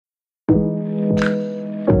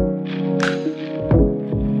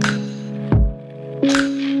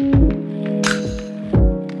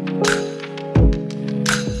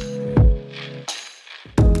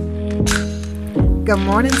Good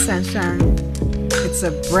morning, sunshine. It's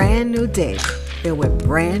a brand new day filled with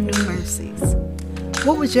brand new mercies.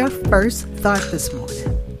 What was your first thought this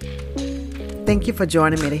morning? Thank you for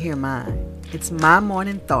joining me to hear mine. It's My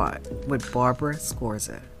Morning Thought with Barbara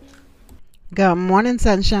Scorza. Good morning,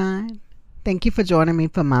 sunshine. Thank you for joining me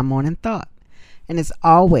for My Morning Thought. And as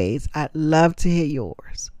always, I'd love to hear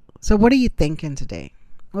yours. So what are you thinking today?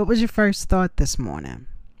 What was your first thought this morning?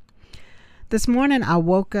 This morning I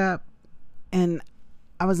woke up and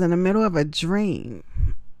I was in the middle of a dream.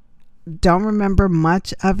 Don't remember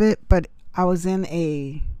much of it, but I was in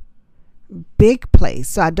a big place.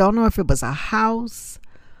 So I don't know if it was a house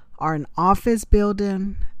or an office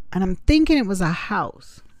building. And I'm thinking it was a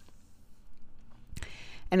house.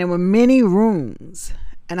 And there were many rooms.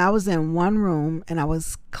 And I was in one room and I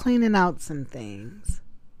was cleaning out some things.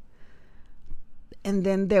 And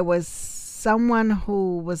then there was someone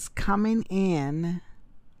who was coming in.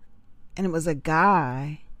 And it was a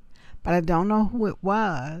guy, but I don't know who it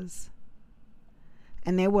was.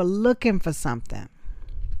 And they were looking for something.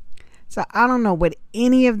 So I don't know what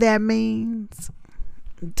any of that means.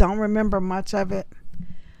 Don't remember much of it.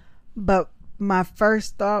 But my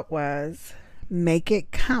first thought was, make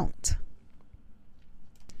it count.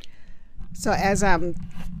 So as I'm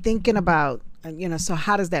thinking about, so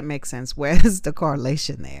how does that make sense? Where's the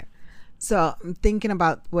correlation there? So I'm thinking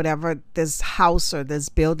about whatever this house or this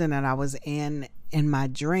building that I was in my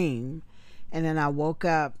dream. And then I woke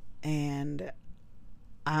up and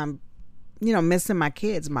I'm, missing my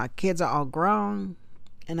kids. My kids are all grown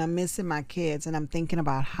and I'm missing my kids. And I'm thinking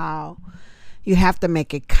about how you have to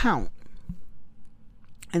make it count.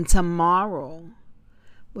 And tomorrow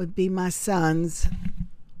would be my son's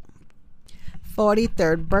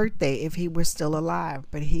 43rd birthday if he were still alive,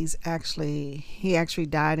 but he actually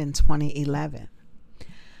died in 2011.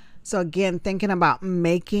 So again, thinking about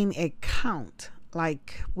making it count,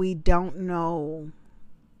 like we don't know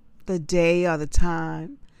the day or the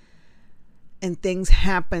time, and things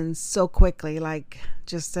happen so quickly, like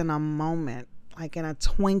just in a moment, like in a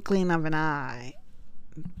twinkling of an eye,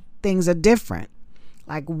 things are different.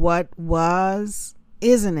 Like what was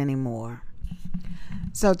isn't anymore.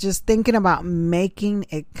 So just thinking about making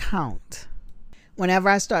it count. Whenever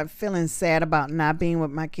I start feeling sad about not being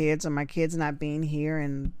with my kids or my kids not being here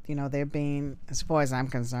and, they're being, as far as I'm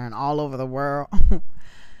concerned, all over the world,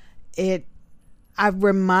 I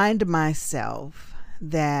remind myself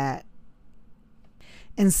that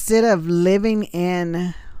instead of living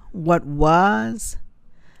in what was,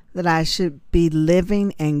 that I should be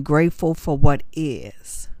living and grateful for what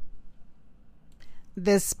is.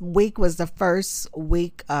 This week was the first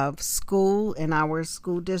week of school in our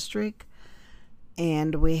school district,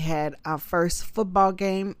 and we had our first football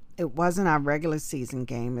game. It wasn't our regular season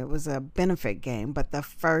game. It was a benefit game, but the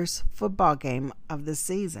first football game of the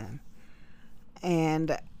season.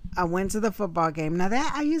 And I went to the football game. Now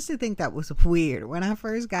that I used to think that was weird. When I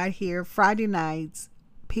first got here, Friday nights,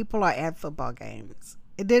 people are at football games.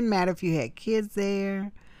 It didn't matter if you had kids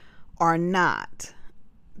there or not.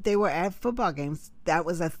 They were at football games. That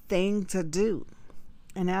was a thing to do.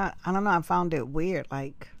 And I don't know, I found it weird,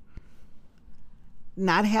 like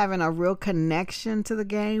not having a real connection to the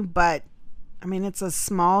game. But I mean, it's a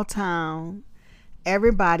small town.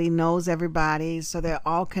 Everybody knows everybody, so they're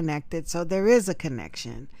all connected. So there is a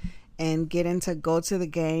connection. And getting to go to the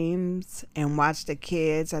games and watch the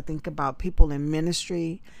kids. I think about people in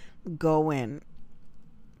ministry going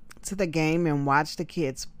to the game and watch the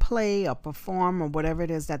kids play or perform or whatever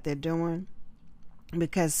it is that they're doing,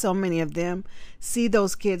 because so many of them see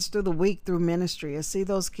those kids through the week through ministry, or see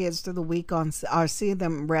those kids through the week or see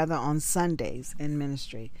them rather on Sundays in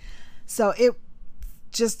ministry. So it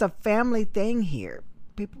just a family thing here.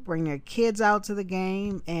 People bring their kids out to the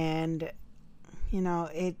game, and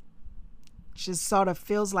it just sort of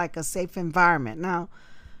feels like a safe environment. Now,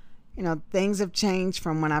 things have changed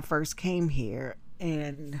from when I first came here.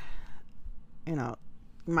 And, you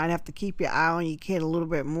might have to keep your eye on your kid a little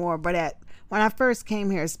bit more. But when I first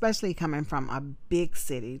came here, especially coming from a big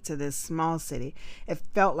city to this small city, it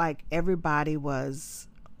felt like everybody was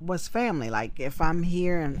family. Like if I'm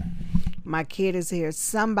here and my kid is here,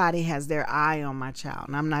 somebody has their eye on my child.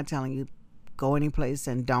 And I'm not telling you go any place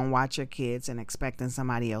and don't watch your kids and expecting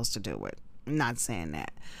somebody else to do it. I'm not saying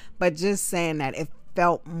that. But just saying that it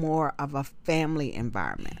felt more of a family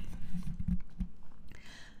environment.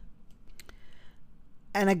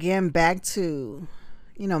 And again, back to,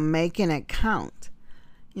 making it count.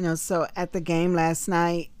 So at the game last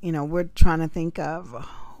night, we're trying to think of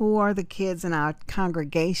who are the kids in our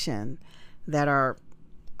congregation that are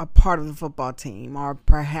a part of the football team, or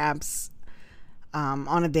perhaps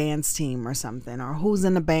on a dance team or something, or who's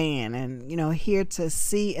in the band, and here to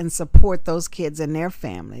see and support those kids and their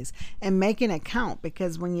families and making it count.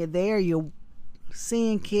 Because when you're there, you're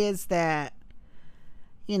seeing kids that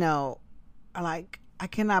are like, I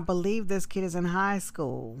cannot believe this kid is in high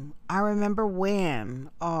school. I remember when,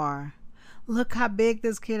 or look how big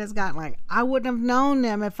this kid has gotten. Like, I wouldn't have known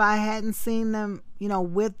them if I hadn't seen them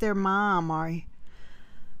with their mom. Or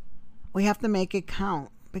we have to make it count,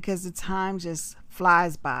 because the time just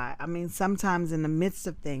flies by. I mean, sometimes in the midst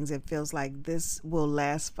of things, it feels like this will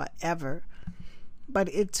last forever,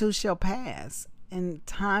 but it too shall pass, and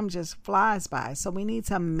time just flies by. So we need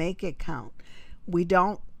to make it count.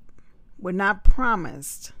 We're not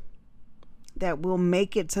promised that we'll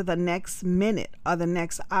make it to the next minute or the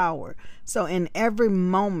next hour. So in every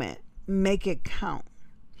moment, make it count.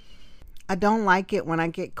 I don't like it when I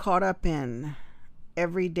get caught up in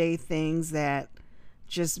everyday things that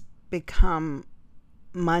just become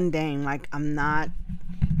mundane. Like, I'm not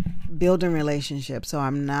building relationships, or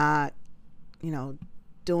I'm not,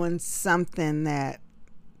 doing something that,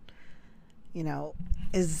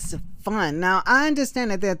 is fun. Now, I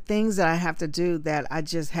understand that there are things that I have to do that I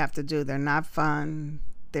just have to do. They're not fun.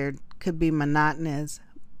 They could be monotonous,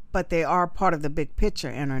 but they are part of the big picture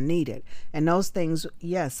and are needed. And those things,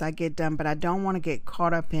 yes, I get done, but I don't want to get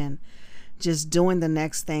caught up in just doing the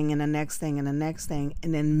next thing and the next thing and the next thing,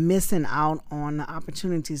 and then missing out on the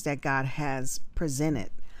opportunities that God has presented.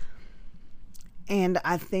 And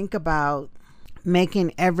I think about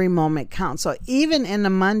making every moment count. So even in the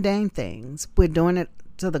mundane things, we're doing it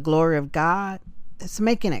to the glory of God. It's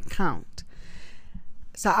making it count.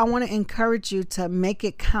 So I want to encourage you to make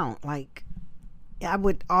it count. Like, I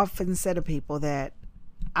would often say to people that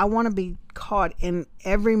I want to be caught in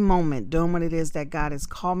every moment doing what it is that God has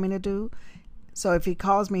called me to do. So if he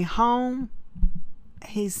calls me home,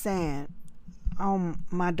 he's saying, oh,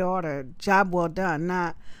 my daughter, job well done.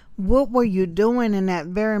 Not, what were you doing in that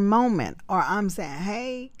very moment? Or I'm saying,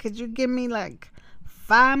 hey, could you give me like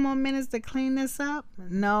 5 more minutes to clean this up?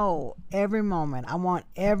 No, every moment. I want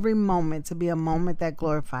every moment to be a moment that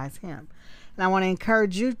glorifies him. And I want to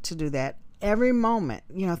encourage you to do that every moment.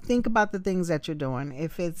 Think about the things that you're doing.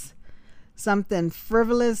 If it's something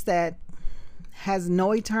frivolous that has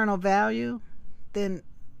no eternal value, then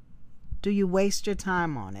do you waste your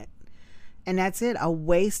time on it? And that's it, a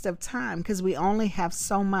waste of time, because we only have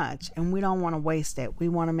so much and we don't want to waste it. We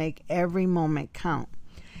want to make every moment count.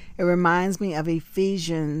 It reminds me of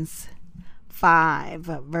Ephesians 5,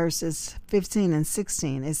 verses 15 and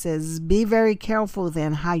 16. It says, be very careful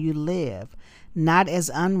then how you live, not as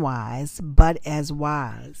unwise, but as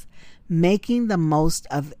wise, making the most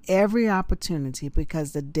of every opportunity,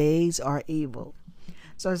 because the days are evil.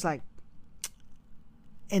 So it's like,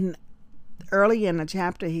 early in the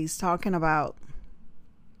chapter, he's talking about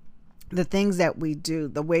the things that we do,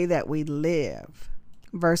 the way that we live.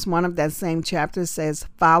 Verse 1 of that same chapter says,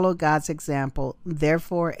 follow God's example,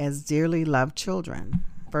 therefore, as dearly loved children.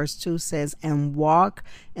 Verse 2 says, and walk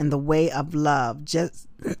in the way of love, just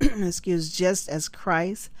as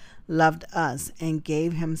Christ loved us and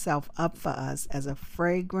gave himself up for us as a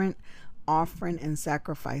fragrant offering and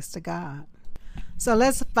sacrifice to God. So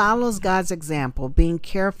let's follow God's example, being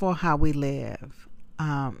careful how we live.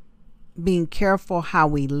 Being careful how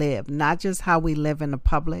we live, not just how we live in the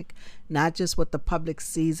public, not just what the public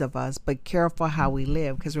sees of us, but careful how we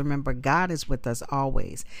live. Because remember, God is with us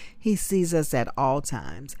always. He sees us at all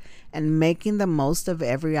times, and making the most of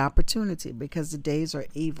every opportunity, because the days are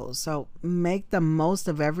evil. So make the most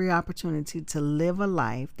of every opportunity to live a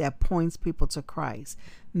life that points people to Christ.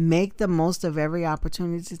 Make the most of every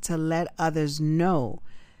opportunity to let others know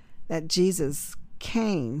that Jesus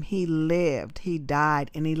came, he lived, he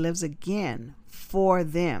died, and he lives again for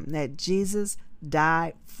them, that Jesus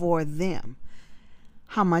died for them.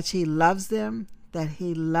 How much he loves them, that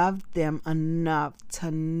he loved them enough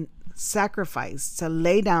to sacrifice, to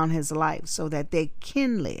lay down his life so that they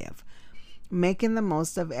can live. Making the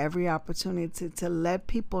most of every opportunity to let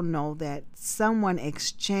people know that someone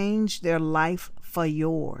exchanged their life for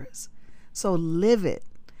yours. So live it.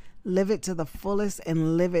 Live it to the fullest,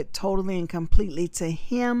 and live it totally and completely to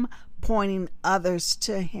him, pointing others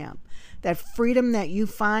to him. That freedom that you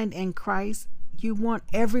find in Christ, you want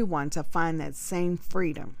everyone to find that same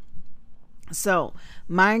freedom. So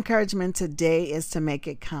my encouragement today is to make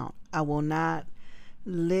it count. I will not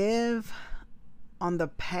live on the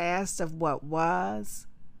past of what was,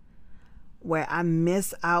 where I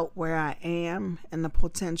miss out where I am and the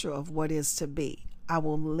potential of what is to be. I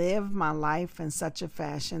will live my life in such a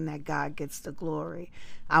fashion that God gets the glory.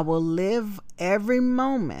 I will live every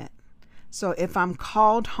moment So if I'm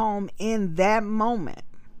called home in that moment,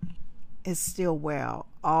 it's still well.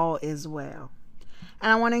 All is well.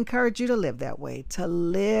 And I want to encourage you to live that way, to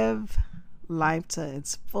live life to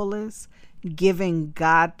its fullest, giving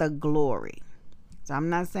God the glory. So I'm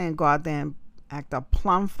not saying go out there and act a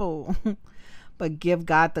plumb fool, but give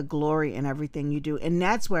God the glory in everything you do. And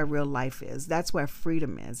that's where real life is. That's where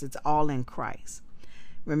freedom is. It's all in Christ.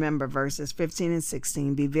 Remember verses 15 and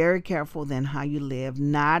 16. Be very careful then how you live,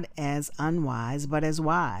 not as unwise, but as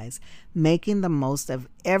wise, making the most of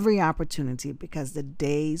every opportunity because the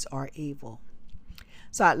days are evil.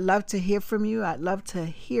 So I'd love to hear from you. I'd love to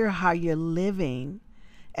hear how you're living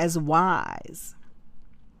as wise.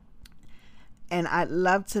 And I'd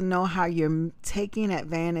love to know how you're taking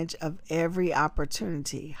advantage of every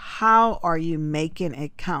opportunity. How are you making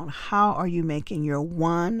it count? How are you making your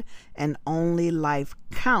one and only life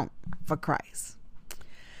count for Christ?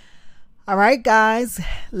 All right, guys,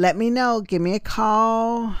 let me know. Give me a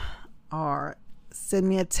call or send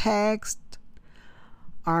me a text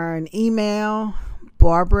or an email.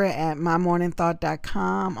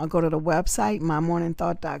 Barbara@mymorningthought.com, or go to the website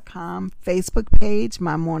mymorningthought.com, Facebook page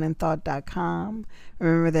mymorningthought.com.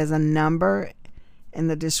 Remember, there's a number in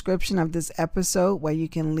the description of this episode where you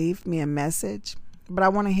can leave me a message. But I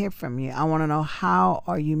want to hear from you. I want to know, how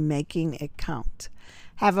are you making it count?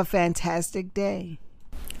 Have a fantastic day.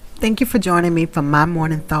 Thank you for joining me for My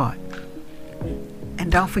Morning Thought.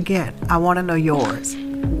 And don't forget, I want to know yours.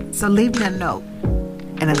 So leave me a note.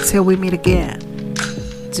 And until we meet again,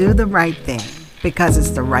 do the right thing because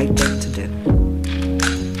it's the right thing to do.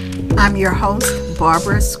 I'm your host,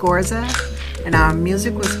 Barbara Scorza, and our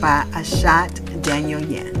music was by Ashat Daniel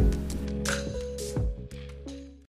Yen.